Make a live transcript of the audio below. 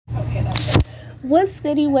What's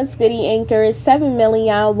goody, Anchor? It's 7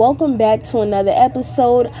 million. Welcome back to another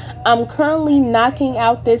episode. I'm currently knocking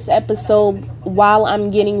out this episode while I'm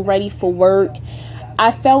getting ready for work.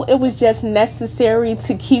 I felt it was just necessary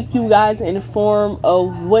to keep you guys informed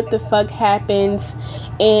of what the fuck happens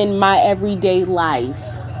in my everyday life.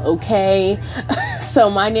 Okay, so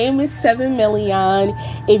my name is 7 million.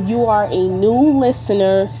 If you are a new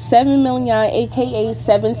listener, 7 million, aka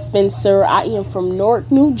 7 Spencer. I am from Newark,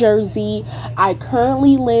 New Jersey. I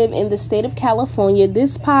currently live in the state of California.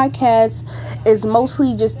 This podcast is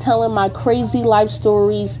mostly just telling my crazy life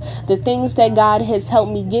stories, the things that God has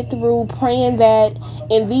helped me get through, praying that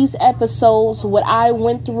in these episodes, what I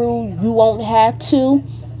went through, you won't have to.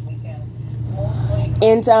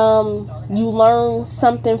 And you learn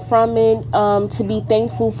something from it, to be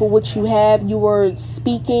thankful for what you have. You were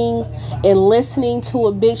speaking and listening to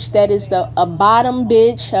a bitch that is a bottom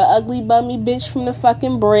bitch, a ugly bummy bitch from the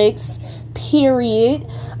fucking bricks, period.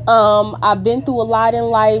 I've been through a lot in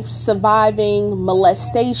life, surviving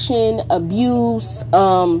molestation, abuse,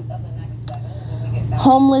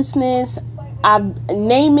 homelessness. I've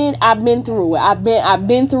been through it. I've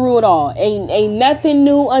been through it all. Ain't nothing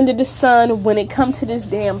new under the sun when it comes to this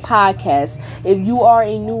damn podcast. If you are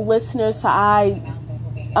a new listener, so I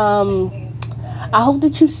hope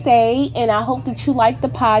that you stay, and I hope that you like the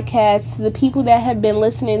podcast. The people that have been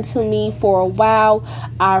listening to me for a while,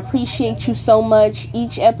 I appreciate you so much.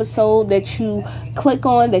 Each episode that you click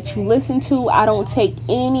on, that you listen to, I don't take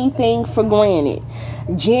anything for granted.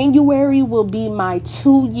 January will be my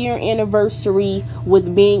 2-year anniversary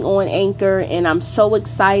with being on Anchor, and I'm so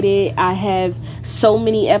excited. I have so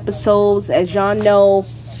many episodes. As y'all know,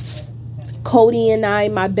 Cody and I,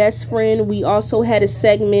 my best friend, we also had a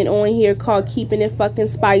segment on here called Keeping It Fucking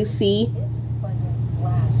Spicy.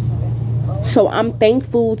 So I'm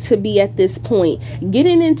thankful to be at this point.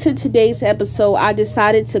 Getting into today's episode, I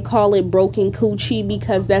decided to call it Broken Coochie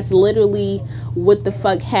because that's literally what the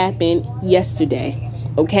fuck happened yesterday.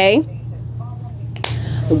 Okay?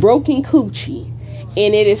 Broken Coochie.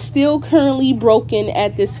 And it is still currently broken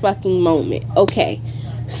at this fucking moment. Okay.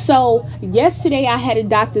 So, yesterday I had a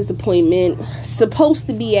doctor's appointment, supposed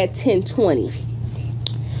to be at 10:20.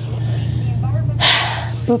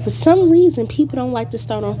 But for some reason, people don't like to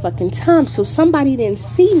start on fucking time. So, somebody didn't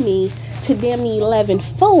see me to damn near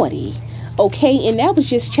 11:40. Okay? And that was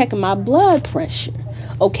just checking my blood pressure.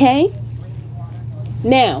 Okay?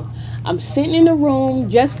 Now, I'm sitting in the room,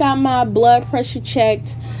 just got my blood pressure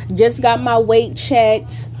checked, just got my weight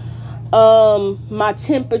checked, my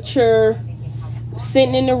temperature.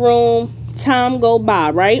 Sitting in the room, time go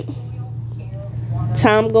by, right?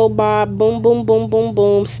 Time go by, boom, boom, boom, boom,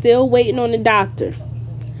 boom. Still waiting on the doctor.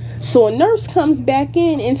 So a nurse comes back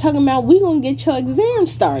in and talking about, we gonna get your exam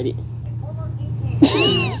started.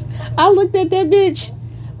 I looked at that bitch.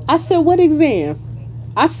 I said, what exam?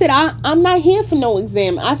 I said, I'm not here for no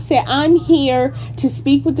exam. I said, I'm here to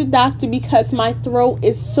speak with the doctor because my throat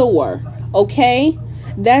is sore. Okay?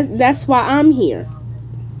 That's why I'm here.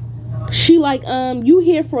 She like, you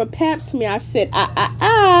here for a pap smear? I said,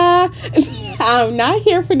 I'm not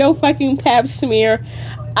here for no fucking pap smear.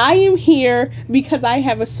 I am here because I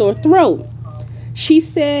have a sore throat. She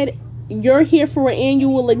said, you're here for an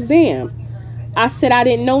annual exam. I said, I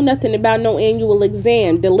didn't know nothing about no annual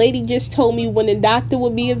exam. The lady just told me when the doctor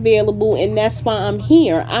would be available, and that's why I'm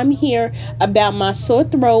here. I'm here about my sore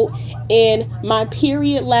throat and my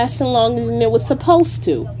period lasting longer than it was supposed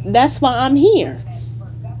to. That's why I'm here.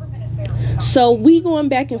 So we going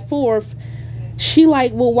back and forth. She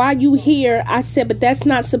like, well, why you here? I said, but that's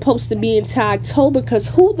not supposed to be until October, because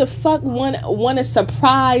who the fuck want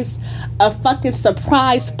a fucking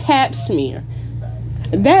surprise pap smear?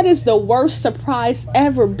 That is the worst surprise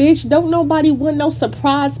ever, bitch. Don't nobody want no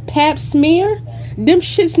surprise pap smear. Them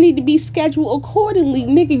shits need to be scheduled accordingly.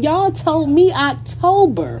 Nigga, y'all told me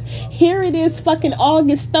October. Here it is fucking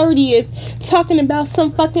August 30th talking about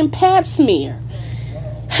some fucking pap smear.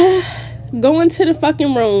 Go into the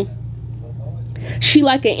fucking room. She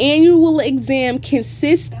like, an annual exam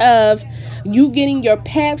consists of you getting your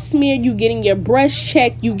pap smear, you getting your breast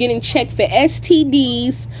checked, you getting checked for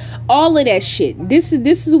STDs, all of that shit. This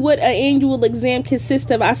is what an annual exam consists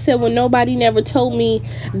of. I said, well, nobody never told me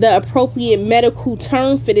the appropriate medical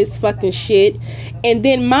term for this fucking shit. And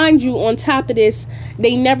then, mind you, on top of this,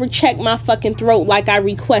 they never checked my fucking throat like I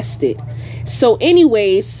requested. So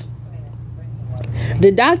anyways,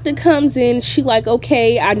 the doctor comes in. She like,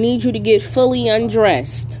 okay, I need you to get fully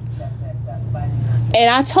undressed. And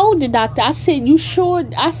I told the doctor, I said, you sure?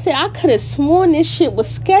 I said, I could have sworn this shit was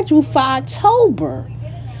scheduled for October.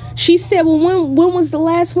 She said, well, when was the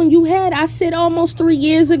last one you had? I said, almost 3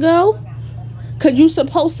 years ago. Cause you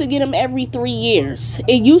supposed to get them every 3 years.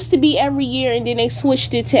 It used to be every year, and then they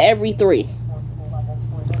switched it to every 3.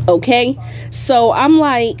 Okay, so I'm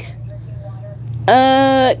like,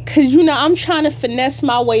 cause I'm trying to finesse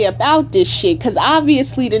my way about this shit, cause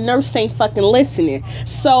obviously the nurse ain't fucking listening.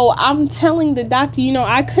 So I'm telling the doctor,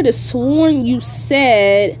 I could have sworn you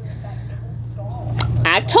said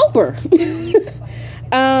October.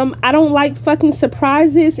 I don't like fucking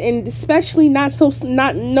surprises, and especially not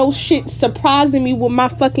no shit surprising me with my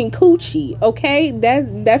fucking coochie. Okay,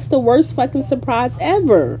 that's the worst fucking surprise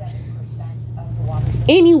ever.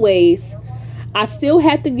 Anyways, I still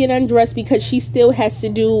had to get undressed because she still has to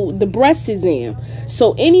do the breast exam.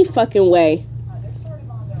 So any fucking way,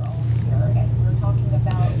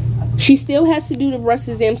 she still has to do the breast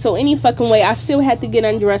exam. So any fucking way, I still had to get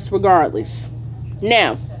undressed regardless.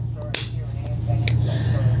 Now,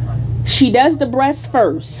 she does the breast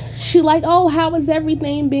first. She like, oh, how has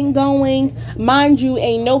everything been going? Mind you,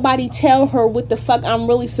 ain't nobody tell her what the fuck I'm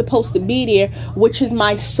really supposed to be there, which is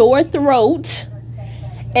my sore throat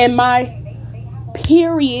and my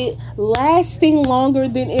period lasting longer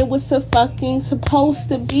than it was fucking supposed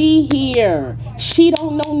to be here. She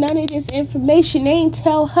don't know none of this information. They ain't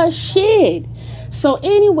tell her shit. So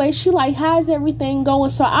anyway, she like, how's everything going?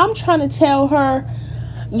 So I'm trying to tell her,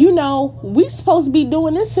 we supposed to be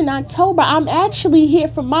doing this in October. I'm actually here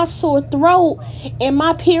for my sore throat, and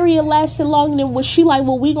my period lasted longer than what. She like,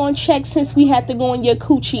 well, we gonna check since we had to go on your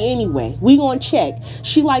coochie anyway. We gonna check.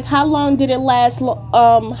 She like, how long did it last?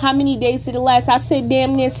 How many days did it last? I said,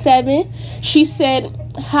 damn near 7. She said,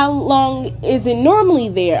 how long is it normally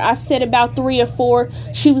there? I said about 3 or 4.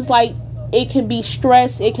 She was like, it can be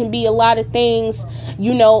stress. It can be a lot of things,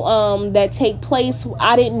 that take place.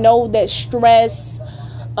 I didn't know that stress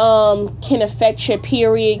can affect your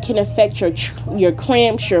period, can affect your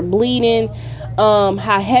cramps, your bleeding,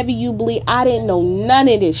 how heavy you bleed. I didn't know none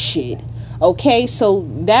of this shit. Okay, so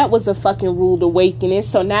that was a fucking rude awakening.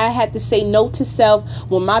 So now I had to say note to self.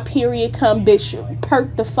 When my period come, bitch,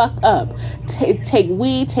 perk the fuck up. Take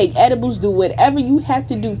weed, take edibles, do whatever you have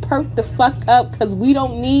to do. Perk the fuck up, because we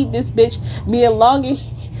don't need this bitch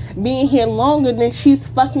being here longer than she's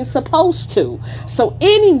fucking supposed to. So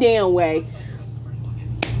any damn way,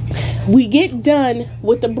 we get done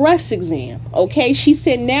with the breast exam. Okay, she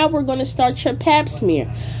said, now we're going to start your pap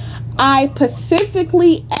smear. I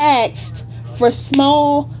specifically asked for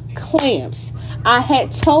small clamps. I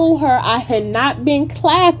had told her I had not been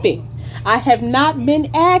clapping. I have not been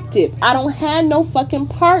active. I don't have no fucking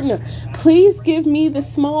partner. Please give me the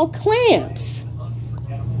small clamps.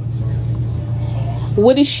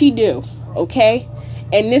 What does she do? Okay,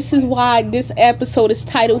 and this is why this episode is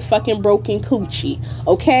titled fucking Broken Coochie.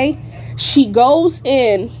 Okay, she goes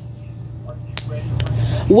in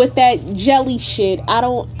with that jelly shit. I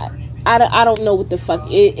don't know what the fuck.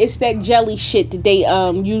 It's that jelly shit that they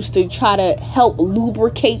use to try to help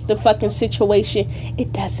lubricate the fucking situation.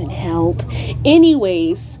 It doesn't help.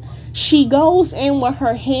 Anyways, she goes in with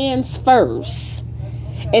her hands first.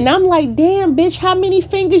 And I'm like, damn, bitch, how many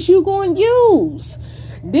fingers you gonna use?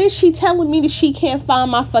 Then she telling me that she can't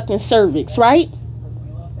find my fucking cervix, right?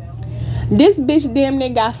 This bitch damn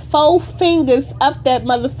near got 4 fingers up that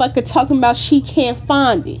motherfucker talking about she can't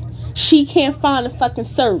find it. She can't find the fucking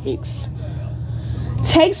cervix.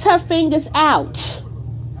 Takes her fingers out.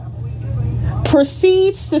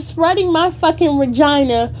 Proceeds to spreading my fucking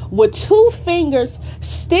vagina with 2 fingers,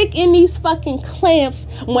 stick in these fucking clamps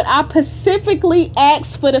when I specifically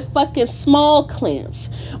asked for the fucking small clamps.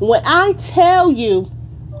 When I tell you,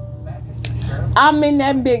 I'm in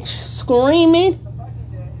that bitch screaming,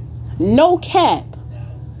 no cap.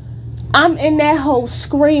 I'm in that hole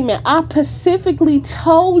screaming. I specifically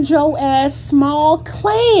told your ass small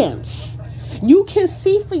clamps. You can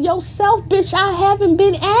see for yourself, bitch, I haven't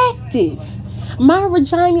been active. My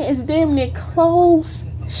vagina is damn near closed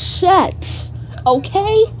shut.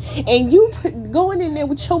 Okay? And you going in there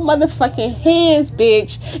with your motherfucking hands,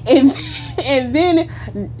 bitch. And then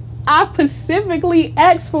I specifically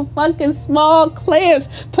asked for fucking small clamps.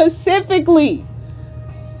 Specifically.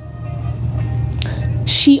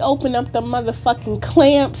 She opened up the motherfucking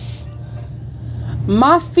clamps.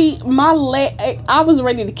 My feet, my leg, I was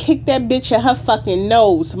ready to kick that bitch in her fucking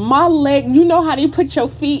nose. My leg, you know how they put your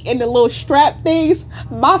feet in the little strap things?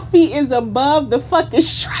 My feet is above the fucking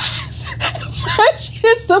straps. My shit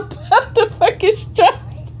is above the fucking straps.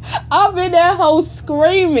 I'm in that hole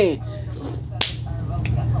screaming.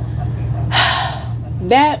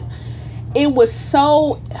 It was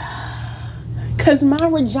so... Cause my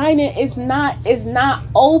vagina is not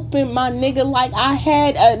open, my nigga. Like, I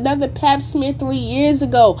had another pap smear 3 years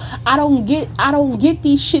ago. I don't get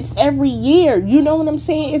these shits every year. You know what I'm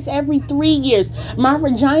saying? It's every 3 years. My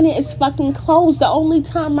vagina is fucking closed. The only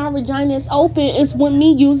time my vagina is open is when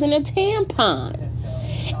me using a tampon.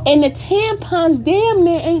 And the tampons damn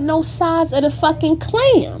near ain't no size of the fucking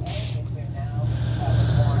clamps.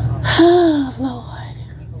 Oh, Lord.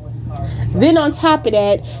 Then on top of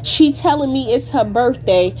that, she telling me it's her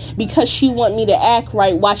birthday because she want me to act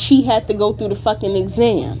right while she had to go through the fucking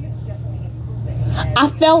exam. I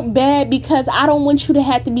felt bad because I don't want you to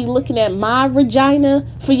have to be looking at my vagina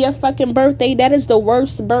for your fucking birthday. That is the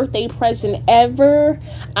worst birthday present ever.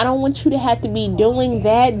 I don't want you to have to be doing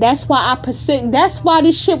that. That's why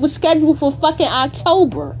this shit was scheduled for fucking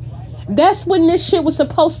October. That's when this shit was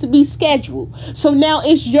supposed to be scheduled. So now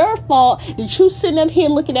it's your fault that you sitting up here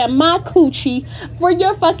looking at my coochie for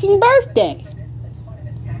your fucking birthday.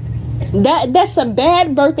 That's a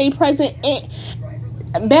bad birthday present.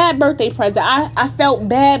 Bad birthday present. I felt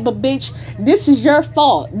bad, but bitch, this is your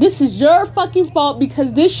fault. This is your fucking fault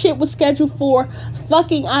because this shit was scheduled for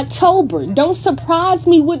fucking October. Don't surprise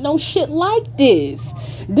me with no shit like this.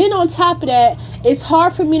 Then on top of that, it's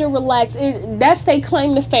hard for me to relax. That's they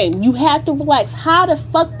claim to fame. You have to relax. How the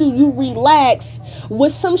fuck do you relax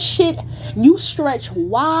with some shit you stretch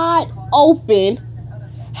wide open?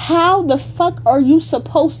 How the fuck are you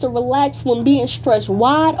supposed to relax when being stretched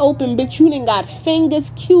wide open, bitch? You done got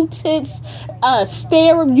fingers, Q-tips,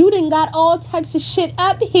 stare. You done got all types of shit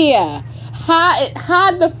up here.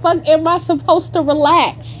 How the fuck am I supposed to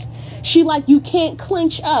relax? She like, you can't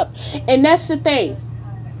clench up. And that's the thing.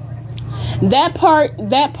 That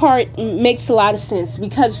part makes a lot of sense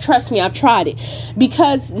because trust me, I've tried it.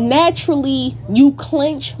 Because naturally you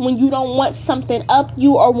clench when you don't want something up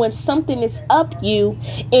you or when something is up you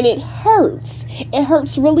and it hurts. It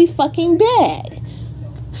hurts really fucking bad.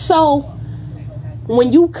 So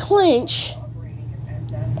when you clench,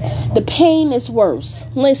 the pain is worse.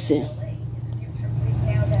 Listen.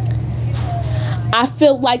 I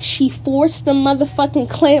feel like she forced the motherfucking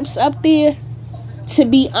clamps up there. To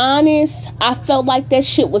be honest, I felt like that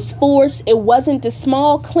shit was forced. It wasn't the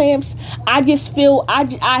small clamps. I just feel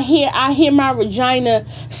I hear my vagina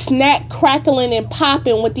snap, crackling, and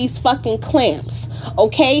popping with these fucking clamps.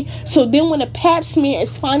 Okay? So then when the pap smear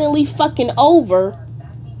is finally fucking over,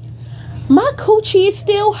 my coochie is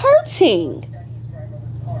still hurting.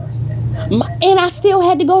 And I still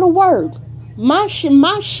had to go to work. My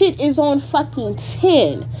shit is on fucking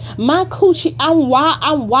 10. My coochie,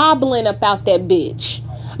 I'm wobbling about that bitch.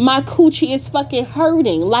 My coochie is fucking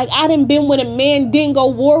hurting. Like I done been with a Mandingo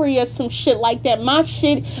warrior, some shit like that. My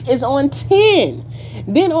shit is on 10.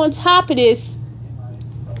 Then on top of this,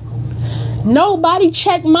 nobody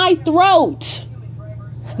checked my throat.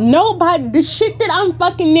 Nobody, the shit that I'm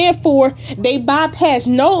fucking there for, they bypass.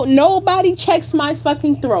 Nobody checks my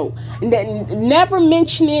fucking throat. Never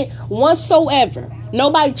mention it whatsoever.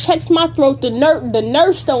 Nobody checks my throat. The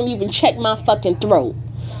nurse don't even check my fucking throat.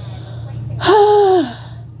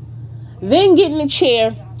 Then get in the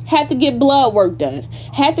chair. Had to get blood work done.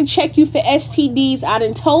 Had to check you for STDs. I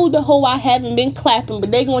done told the hoe I haven't been clapping,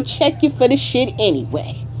 but they gonna check you for the shit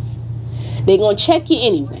anyway. They gonna check you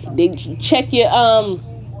anyway. They check your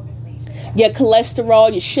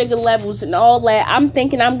cholesterol, your sugar levels, and all that. I'm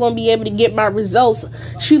thinking I'm gonna be able to get my results.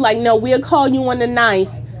 She like, no, we'll call you on the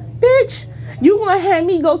 9th. Bitch, you gonna have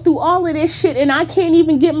me go through all of this shit and I can't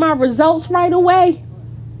even get my results right away?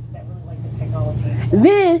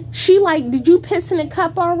 Then she like, did you piss in the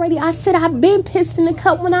cup already? I said, I've been pissed in the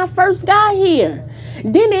cup when I first got here.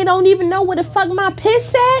 Then they don't even know where the fuck my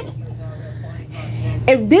piss at.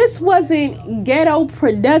 If this wasn't Ghetto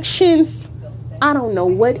Productions, I don't know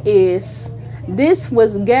what is. This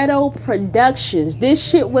was Ghetto Productions. This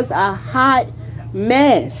shit was a hot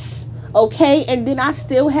mess. Okay? And then I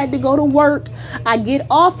still had to go to work. I get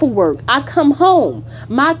off of work. I come home.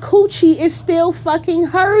 My coochie is still fucking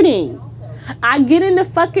hurting. I get in the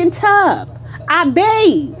fucking tub. I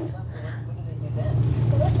bathe.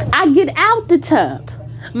 I get out the tub.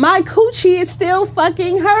 My coochie is still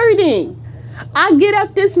fucking hurting. I get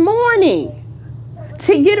up this morning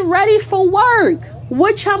to get ready for work,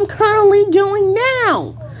 which I'm currently doing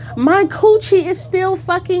now. My coochie is still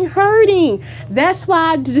fucking hurting. That's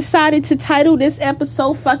why I decided to title this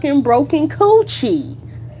episode fucking Broken Coochie.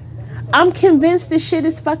 I'm convinced this shit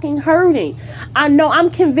is fucking hurting. I'm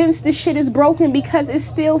convinced this shit is broken because it's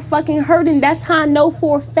still fucking hurting. That's how I know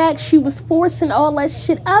for a fact she was forcing all that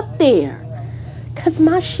shit up there. Cause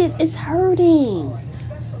my shit is hurting.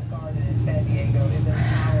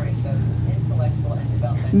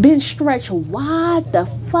 been stretched wide the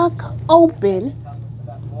fuck open.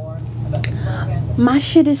 My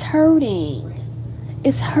shit is hurting.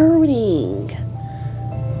 It's hurting.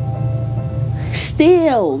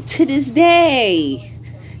 Still to this day.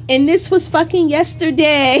 And this was fucking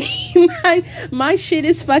yesterday. my shit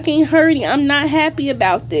is fucking hurting. I'm not happy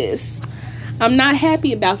about this. I'm not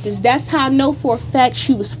happy about this. That's how I know for a fact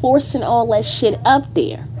she was forcing all that shit up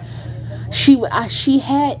there. She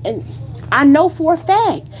had, and I know for a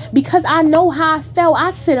fact because I know how I felt.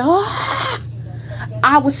 I said, oh,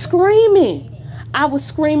 I was screaming.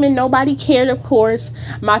 Nobody cared, of course.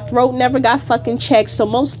 My throat never got fucking checked. So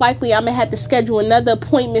most likely I'm going to have to schedule another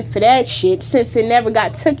appointment for that shit since it never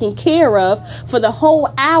got taken care of for the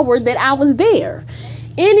whole hour that I was there.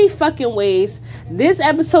 Any fucking ways, this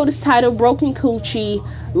episode is titled Broken Coochie.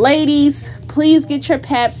 Ladies, please get your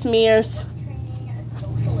pap smears.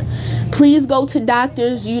 Please go to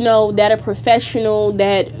doctors, that are professional,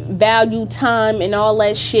 that value time and all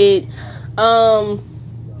that shit.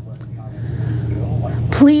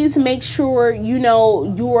 Please make sure,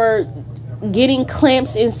 you're getting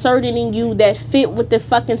clamps inserted in you that fit with the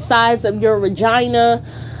fucking size of your vagina.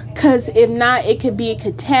 Because if not, it could be a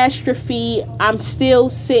catastrophe. I'm still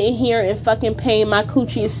sitting here in fucking pain. My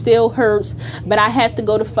coochie still hurts. But I have to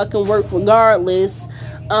go to fucking work regardless.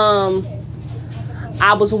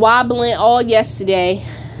 I was wobbling all yesterday.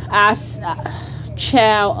 A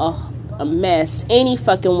mess. Any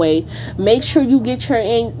fucking way. Make sure you get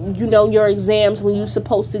your exams when you're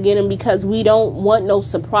supposed to get them, because we don't want no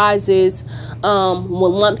surprises with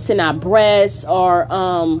lumps in our breasts or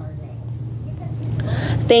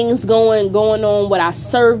things going on with our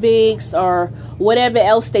cervix or whatever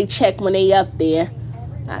else they check when they up there.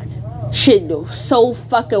 Shit so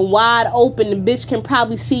fucking wide open, the bitch can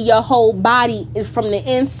probably see your whole body from the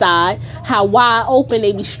inside, how wide open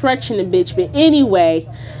they be stretching the bitch. But anyway,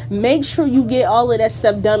 make sure you get all of that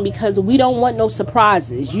stuff done, because we don't want no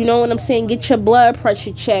surprises. You know what I'm saying? Get your blood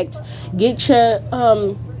pressure checked, get your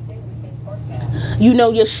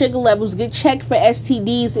your sugar levels, get checked for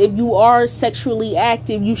STDs. If you are sexually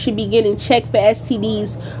active, you should be getting checked for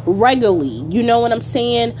STDs regularly. You know what I'm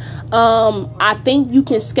saying? I think you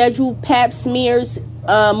can schedule pap smears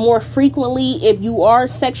more frequently if you are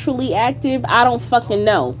sexually active. I don't fucking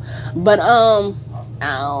know. But ow.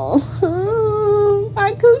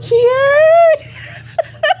 My coochie hurt.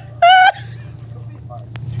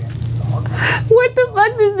 What the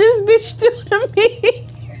fuck did this bitch do to me?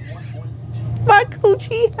 My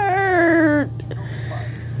coochie hurt.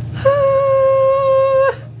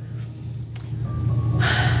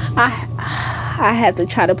 I have to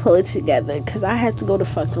try to pull it together because I have to go to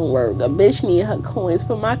fucking work. A bitch need her coins,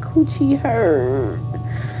 but my coochie hurt.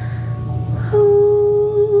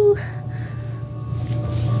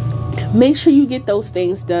 Make sure you get those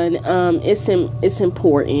things done. It's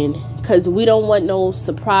important because we don't want no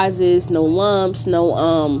surprises, no lumps,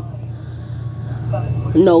 no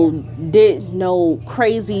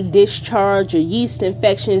crazy discharge or yeast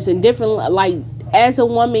infections and different. Like, as a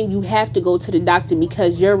woman, you have to go to the doctor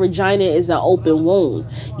because your vagina is an open wound.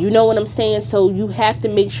 You know what I'm saying? So you have to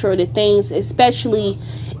make sure that things, especially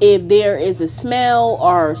if there is a smell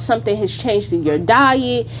or something has changed in your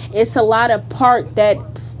diet, it's a lot of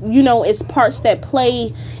it's parts that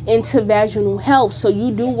play into vaginal health. So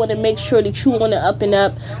you do want to make sure that you want to up and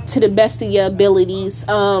up to the best of your abilities.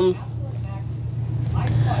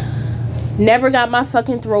 Never got my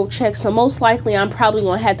fucking throat checked, so most likely I'm probably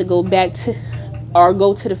gonna have to go back to or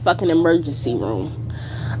go to the fucking emergency room.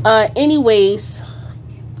 Anyways,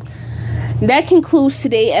 that concludes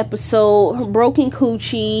today's episode. Broken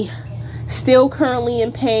coochie, still currently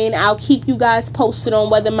in pain. I'll keep you guys posted on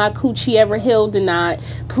whether my coochie ever healed or not.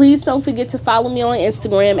 Please don't forget to follow me on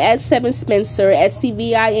Instagram at 7Spencer,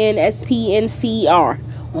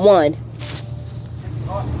 SCVINSPNCR1.